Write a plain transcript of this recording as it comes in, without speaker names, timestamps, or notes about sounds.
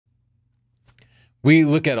We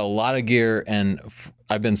look at a lot of gear, and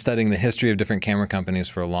I've been studying the history of different camera companies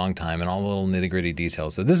for a long time and all the little nitty-gritty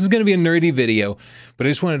details. So this is going to be a nerdy video, but I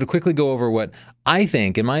just wanted to quickly go over what I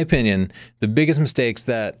think, in my opinion, the biggest mistakes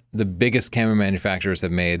that the biggest camera manufacturers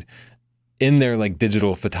have made in their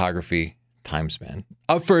digital photography time span.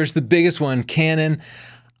 Up first, the biggest one, Canon.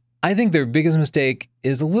 I think their biggest mistake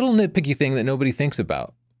is a little nitpicky thing that nobody thinks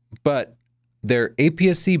about, but their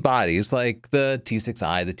APS-C bodies, like the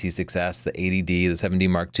T6i, the T6s, the 80D, the 7D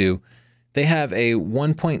Mark II, they have a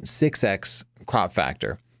 1.6x crop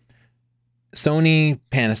factor. Sony,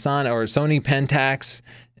 Panasonic, or Sony, Pentax,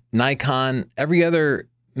 Nikon, every other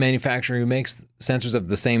manufacturer who makes sensors of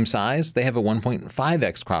the same size, they have a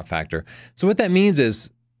 1.5x crop factor. So what that means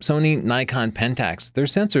is Sony, Nikon, Pentax, their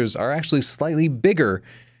sensors are actually slightly bigger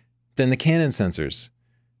than the Canon sensors.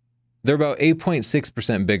 They're about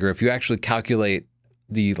 8.6% bigger if you actually calculate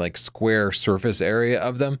the square surface area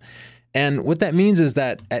of them. And what that means is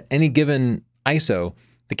that at any given ISO,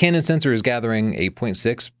 the Canon sensor is gathering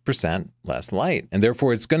 8.6% less light, and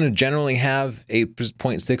therefore it's going to generally have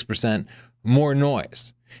 8.6% more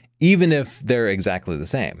noise, even if they're exactly the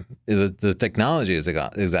same. The technology is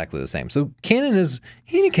exactly the same. So Canon is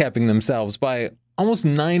handicapping themselves by almost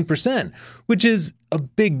 9%, which is a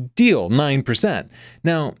big deal, 9%.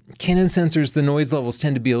 Now, Canon sensors, the noise levels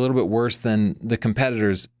tend to be a little bit worse than the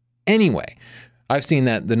competitors anyway. I've seen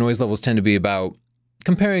that the noise levels tend to be about,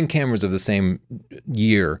 comparing cameras of the same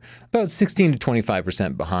year, about 16 to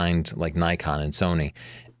 25% behind Nikon and Sony.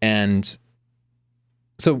 And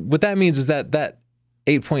so what that means is that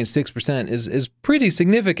 8.6% is pretty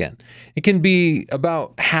significant. It can be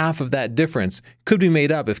about half of that difference could be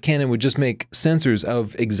made up if Canon would just make sensors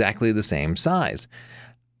of exactly the same size.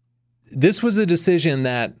 This was a decision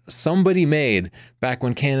that somebody made back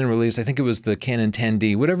when Canon released, I think it was the Canon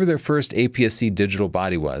 10D, whatever their first APS-C digital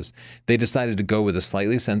body was. They decided to go with a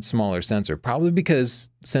slightly smaller sensor, probably because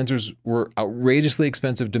sensors were outrageously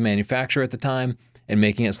expensive to manufacture at the time, and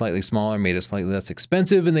making it slightly smaller made it slightly less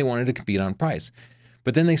expensive, and they wanted to compete on price.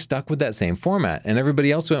 But then they stuck with that same format, and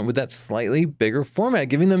everybody else went with that slightly bigger format,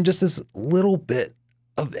 giving them just this little bit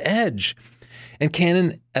of edge. And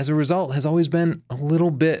Canon, as a result, has always been a little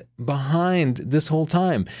bit behind this whole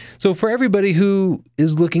time. So for everybody who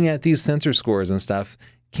is looking at these sensor scores and stuff,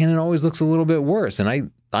 Canon always looks a little bit worse. And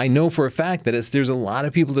I know for a fact that there's a lot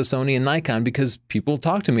of people to Sony and Nikon because people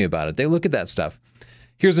talk to me about it. They look at that stuff.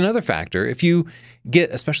 Here's another factor. If you get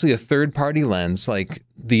especially a third-party lens like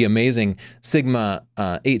the amazing Sigma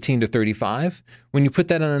 18 to 35, when you put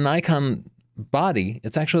that on a Nikon body,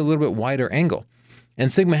 it's actually a little bit wider angle.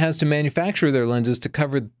 And Sigma has to manufacture their lenses to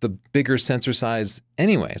cover the bigger sensor size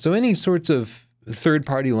anyway. So any sorts of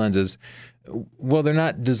third-party lenses, well, they're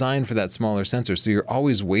not designed for that smaller sensor, so you're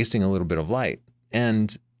always wasting a little bit of light.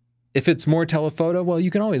 And if it's more telephoto, well,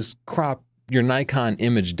 you can always crop your Nikon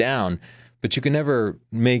image down, but you can never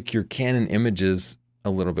make your Canon images a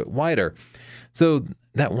little bit wider. So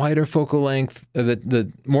that wider focal length,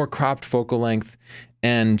 the more cropped focal length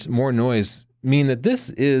and more noise mean that this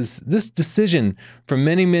decision from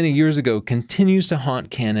many, many years ago continues to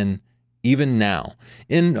haunt Canon even now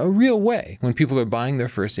in a real way when people are buying their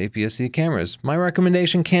first APS-C cameras. My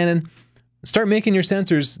recommendation, Canon, start making your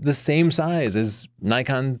sensors the same size as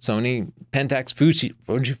Nikon, Sony, Pentax,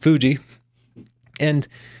 Fuji, and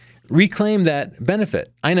reclaim that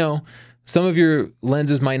benefit. I know some of your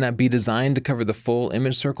lenses might not be designed to cover the full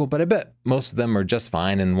image circle, but I bet most of them are just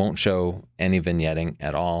fine and won't show any vignetting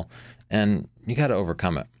at all. And you got to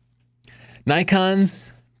overcome it.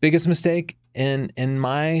 Nikon's biggest mistake, in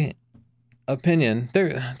my opinion,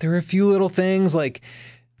 there are a few little things, like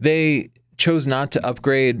they chose not to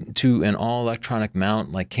upgrade to an all-electronic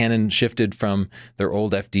mount. Like Canon shifted from their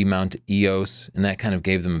old FD mount to EOS, and that kind of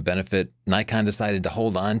gave them a benefit. Nikon decided to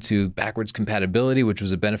hold on to backwards compatibility, which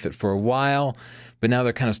was a benefit for a while, but now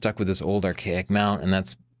they're kind of stuck with this old archaic mount, and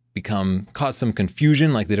that's caused some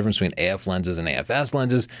confusion, like the difference between AF lenses and AFS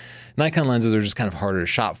lenses. Nikon lenses are just kind of harder to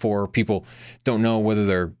shop for. People don't know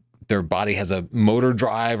whether their body has a motor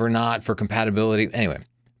drive or not for compatibility. Anyway,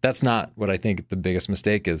 that's not what I think the biggest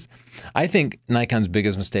mistake is. I think Nikon's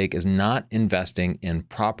biggest mistake is not investing in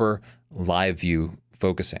proper live view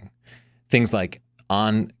focusing. Things like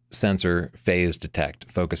on-sensor phase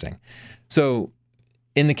detect focusing. So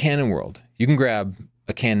in the Canon world, you can grab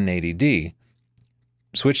a Canon 80D,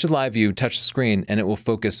 switch to live view, touch the screen, and it will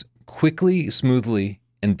focus quickly, smoothly,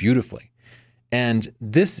 and beautifully. And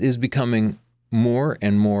this is becoming more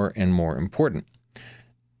and more and more important.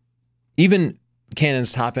 Even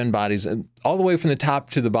Canon's top-end bodies, all the way from the top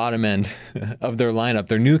to the bottom end of their lineup,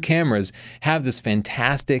 their new cameras have this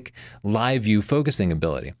fantastic live view focusing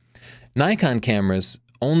ability. Nikon cameras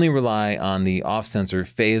only rely on the off-sensor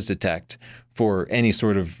phase detect for any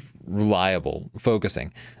sort of reliable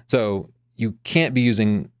focusing. So you can't be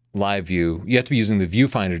using live view. You have to be using the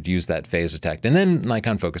viewfinder to use that phase detect. And then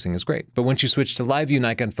Nikon focusing is great. But once you switch to live view,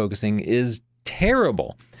 Nikon focusing is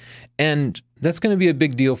terrible. And that's going to be a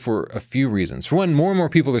big deal for a few reasons. For one, more and more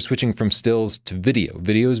people are switching from stills to video.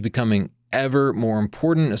 Video is becoming ever more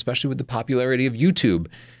important, especially with the popularity of YouTube.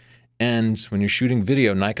 And when you're shooting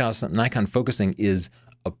video, Nikon focusing is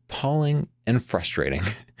appalling and frustrating.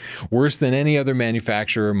 Worse than any other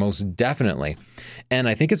manufacturer, most definitely. And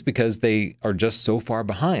I think it's because they are just so far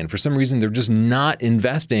behind. For some reason, they're just not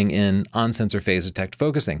investing in on-sensor phase detect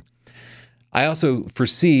focusing. I also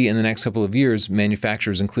foresee in the next couple of years,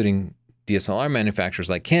 manufacturers, including DSLR manufacturers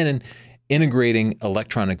like Canon, integrating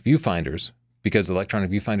electronic viewfinders, because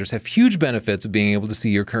electronic viewfinders have huge benefits of being able to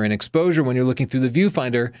see your current exposure when you're looking through the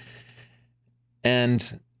viewfinder.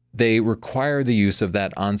 And they require the use of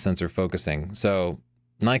that on-sensor focusing. So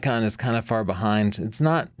Nikon is kind of far behind. It's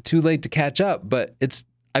not too late to catch up, but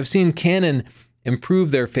I've seen Canon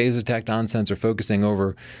improve their phase detect on-sensor focusing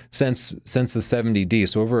over since the 70D.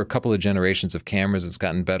 So over a couple of generations of cameras, it's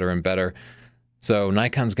gotten better and better. So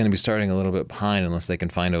Nikon's going to be starting a little bit behind unless they can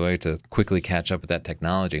find a way to quickly catch up with that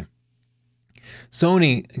technology.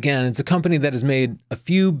 Sony, again, it's a company that has made a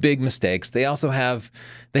few big mistakes. They have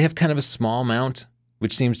kind of a small mount,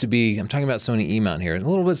 which seems to be, I'm talking about Sony E-mount here, a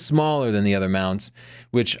little bit smaller than the other mounts,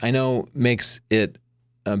 which I know makes it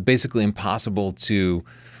basically impossible to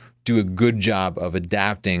do a good job of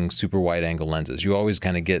adapting super wide angle lenses. You always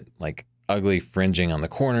kind of get like ugly fringing on the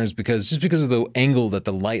corners because of the angle that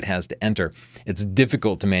the light has to enter. It's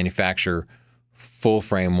difficult to manufacture full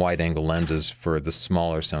frame wide angle lenses for the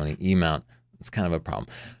smaller Sony E-mount. It's kind of a problem.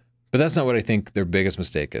 But that's not what I think their biggest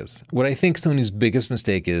mistake is. What I think Sony's biggest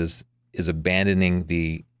mistake is abandoning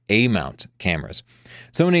the A-mount cameras.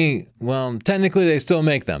 Sony, well, technically they still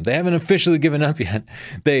make them. They haven't officially given up yet.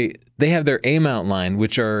 They have their A-mount line,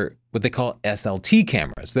 which are what they call SLT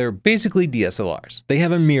cameras. They're basically DSLRs. They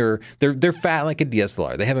have a mirror. They're fat like a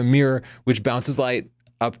DSLR. They have a mirror which bounces light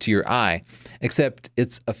up to your eye, except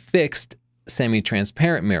it's a fixed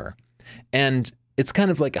semi-transparent mirror. And it's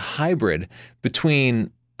kind of like a hybrid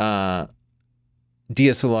between DSLRs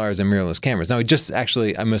and mirrorless cameras. Now, I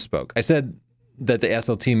misspoke. I said that the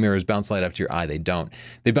SLT mirrors bounce light up to your eye. They don't.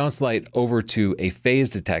 They bounce light over to a phase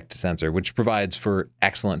detect sensor, which provides for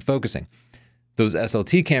excellent focusing. Those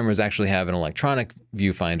SLT cameras actually have an electronic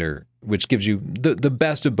viewfinder, which gives you the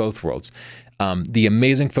best of both worlds. The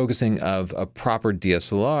amazing focusing of a proper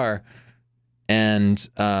DSLR and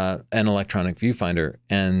an electronic viewfinder.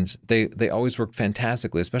 And they always work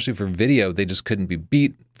fantastically, especially for video. They just couldn't be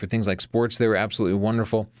beat. For things like sports, they were absolutely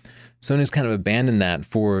wonderful. Sony's kind of abandoned that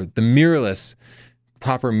for the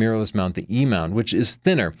proper mirrorless mount, the E-mount, which is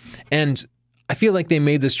thinner. And I feel like they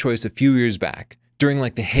made this choice a few years back during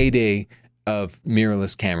like the heyday of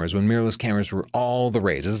mirrorless cameras, when mirrorless cameras were all the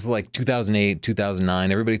rage. This is like 2008,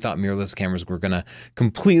 2009. Everybody thought mirrorless cameras were going to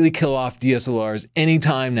completely kill off DSLRs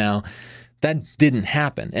anytime now. That didn't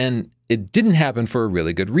happen. And it didn't happen for a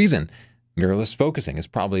really good reason. Mirrorless focusing is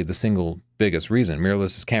probably the single biggest reason.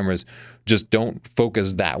 Mirrorless cameras just don't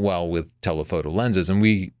focus that well with telephoto lenses,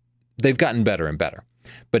 and they've gotten better and better.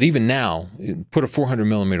 But even now, put a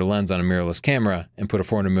 400mm lens on a mirrorless camera and put a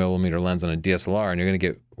 400mm lens on a DSLR, and you're going to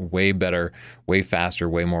get way better, way faster,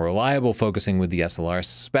 way more reliable focusing with the SLR,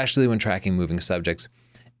 especially when tracking moving subjects.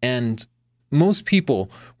 And most people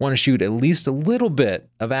want to shoot at least a little bit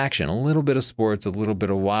of action, a little bit of sports, a little bit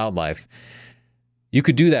of wildlife. You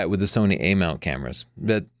could do that with the Sony A-mount cameras,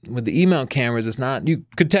 but with the E-mount cameras, it's not. You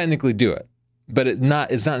could technically do it, but it's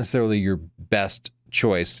not necessarily your best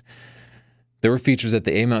choice. There were features that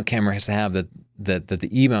the A-mount camera has to have that the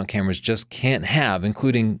E-mount cameras just can't have,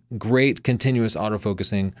 including great continuous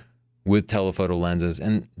autofocusing with telephoto lenses,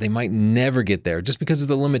 and they might never get there just because of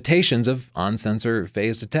the limitations of on-sensor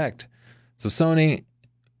phase detect. So Sony,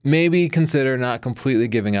 maybe consider not completely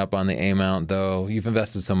giving up on the A-mount, though you've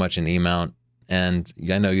invested so much in E-mount. And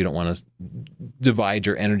I know you don't want to divide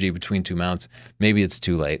your energy between two mounts. Maybe it's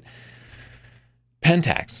too late.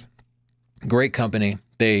 Pentax, great company.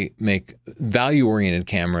 They make value-oriented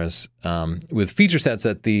cameras with feature sets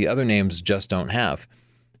that the other names just don't have.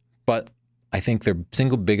 But I think their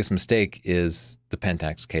single biggest mistake is the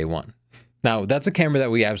Pentax K1. Now, that's a camera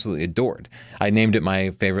that we absolutely adored. I named it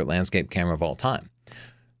my favorite landscape camera of all time.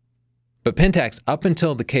 But Pentax, up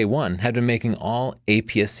until the K1, had been making all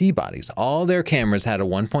APS-C bodies. All their cameras had a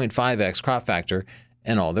 1.5x crop factor,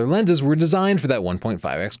 and all their lenses were designed for that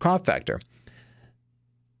 1.5x crop factor.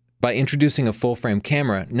 by introducing a full frame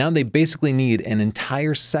camera, now they basically need an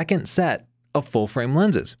entire second set of full frame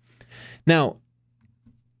lenses. Now,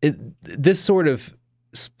 this sort of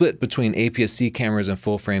split between APS-C cameras and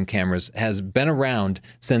full frame cameras has been around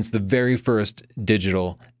since the very first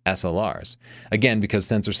digital SLRs. Again, because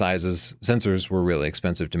sensors were really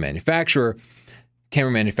expensive to manufacture,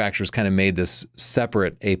 camera manufacturers kind of made this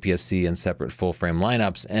separate APS-C and separate full frame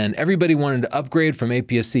lineups, and everybody wanted to upgrade from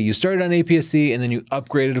APS-C. You started on APS-C and then you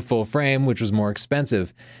upgraded to full frame, which was more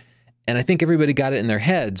expensive. And I think everybody got it in their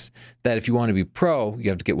heads that if you want to be pro, you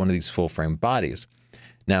have to get one of these full frame bodies.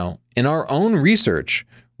 Now, in our own research,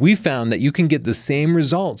 we found that you can get the same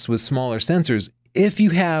results with smaller sensors if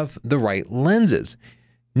you have the right lenses.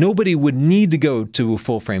 Nobody would need to go to a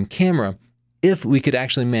full frame camera if we could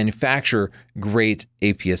actually manufacture great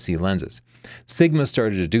APS-C lenses. Sigma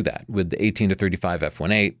started to do that with the 18-35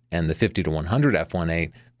 f1.8 and the 50-100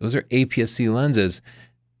 f1.8. Those are APS-C lenses,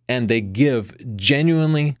 and they give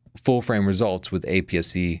genuinely full frame results with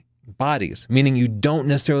APS-C bodies, meaning you don't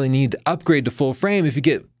necessarily need to upgrade to full frame if you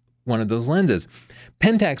get one of those lenses.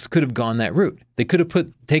 Pentax could have gone that route. They could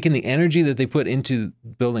have taken the energy that they put into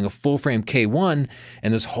building a full frame K1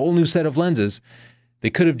 and this whole new set of lenses. They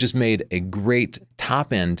could have just made a great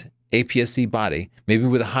top-end APS-C body, maybe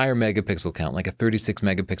with a higher megapixel count, like a 36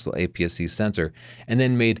 megapixel APS-C sensor, and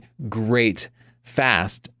then made great,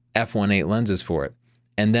 fast f1.8 lenses for it.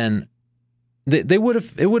 And then it would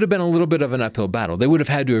have been a little bit of an uphill battle. They would have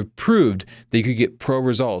had to have proved that you could get pro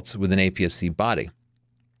results with an APS-C body.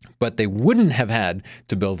 But they wouldn't have had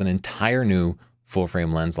to build an entire new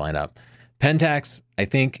full-frame lens lineup. Pentax, I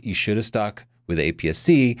think you should have stuck with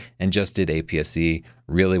APS-C and just did APS-C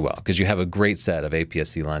really well, because you have a great set of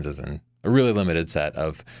APS-C lenses and a really limited set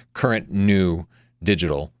of current new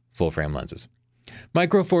digital full-frame lenses.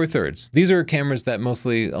 Micro Four Thirds. These are cameras that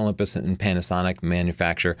mostly Olympus and Panasonic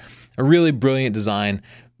manufacture. A really brilliant design,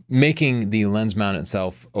 making the lens mount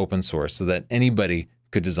itself open source so that anybody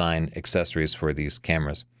could design accessories for these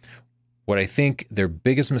cameras. What I think their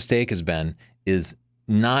biggest mistake has been is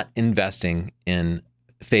not investing in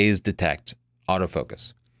phase detect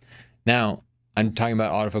autofocus. Now, I'm talking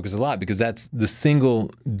about autofocus a lot because that's the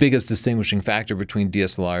single biggest distinguishing factor between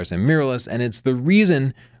DSLRs and mirrorless, and it's the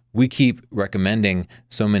reason we keep recommending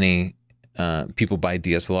so many people buy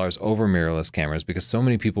DSLRs over mirrorless cameras, because so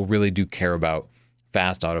many people really do care about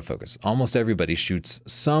fast autofocus. Almost everybody shoots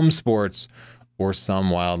some sports or some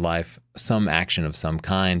wildlife, some action of some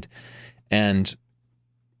kind, and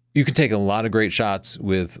you can take a lot of great shots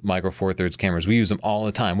with Micro Four Thirds cameras. We use them all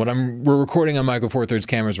the time. We're recording on Micro Four Thirds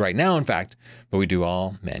cameras right now, in fact, but we do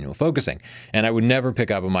all manual focusing. And I would never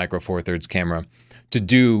pick up a Micro Four Thirds camera to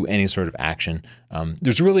do any sort of action.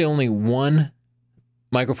 There's really only one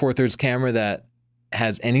Micro Four Thirds camera that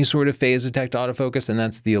has any sort of phase detect autofocus, and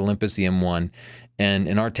that's the Olympus EM1. And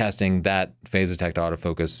in our testing, that phase detect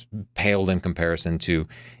autofocus paled in comparison to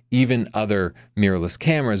even other mirrorless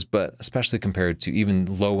cameras, but especially compared to even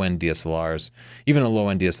low-end DSLRs. Even a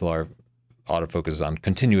low-end DSLR autofocuses on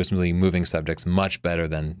continuously moving subjects much better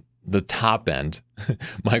than the top-end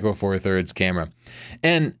Micro Four Thirds camera.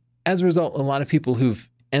 And as a result, a lot of people who've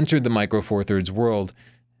entered the Micro Four Thirds world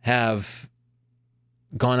have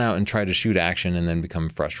gone out and tried to shoot action and then become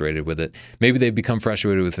frustrated with it. Maybe they've become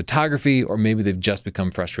frustrated with photography, or maybe they've just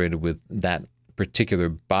become frustrated with that particular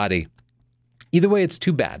body. Either way, it's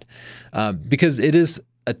too bad, because it is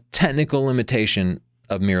a technical limitation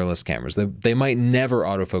of mirrorless cameras. They might never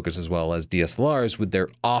autofocus as well as DSLRs with their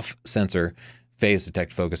off-sensor phase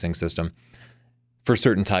detect focusing system for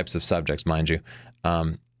certain types of subjects, mind you.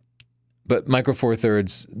 But Micro Four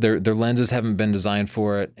Thirds, their lenses haven't been designed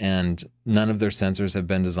for it, and none of their sensors have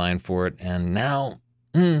been designed for it, and now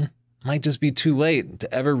might just be too late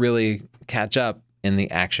to ever really catch up in the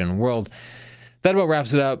action world. That about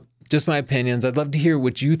wraps it up. Just my opinions. I'd love to hear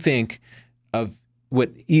what you think of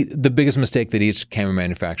what the biggest mistake that each camera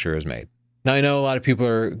manufacturer has made. Now, I know a lot of people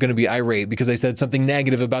are going to be irate because I said something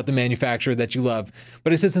negative about the manufacturer that you love,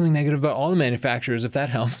 but I said something negative about all the manufacturers, if that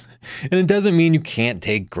helps. And it doesn't mean you can't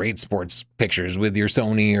take great sports pictures with your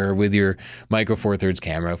Sony or with your Micro Four Thirds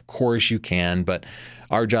camera. Of course you can, but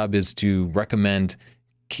our job is to recommend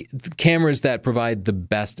cameras that provide the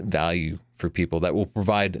best value for people, that will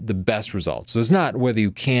provide the best results. So it's not whether you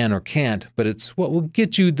can or can't, but it's what will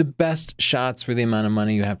get you the best shots for the amount of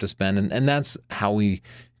money you have to spend. And that's how we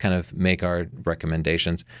kind of make our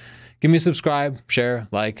recommendations. Give me a subscribe, share,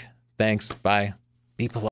 like. Thanks. Bye. Be polite.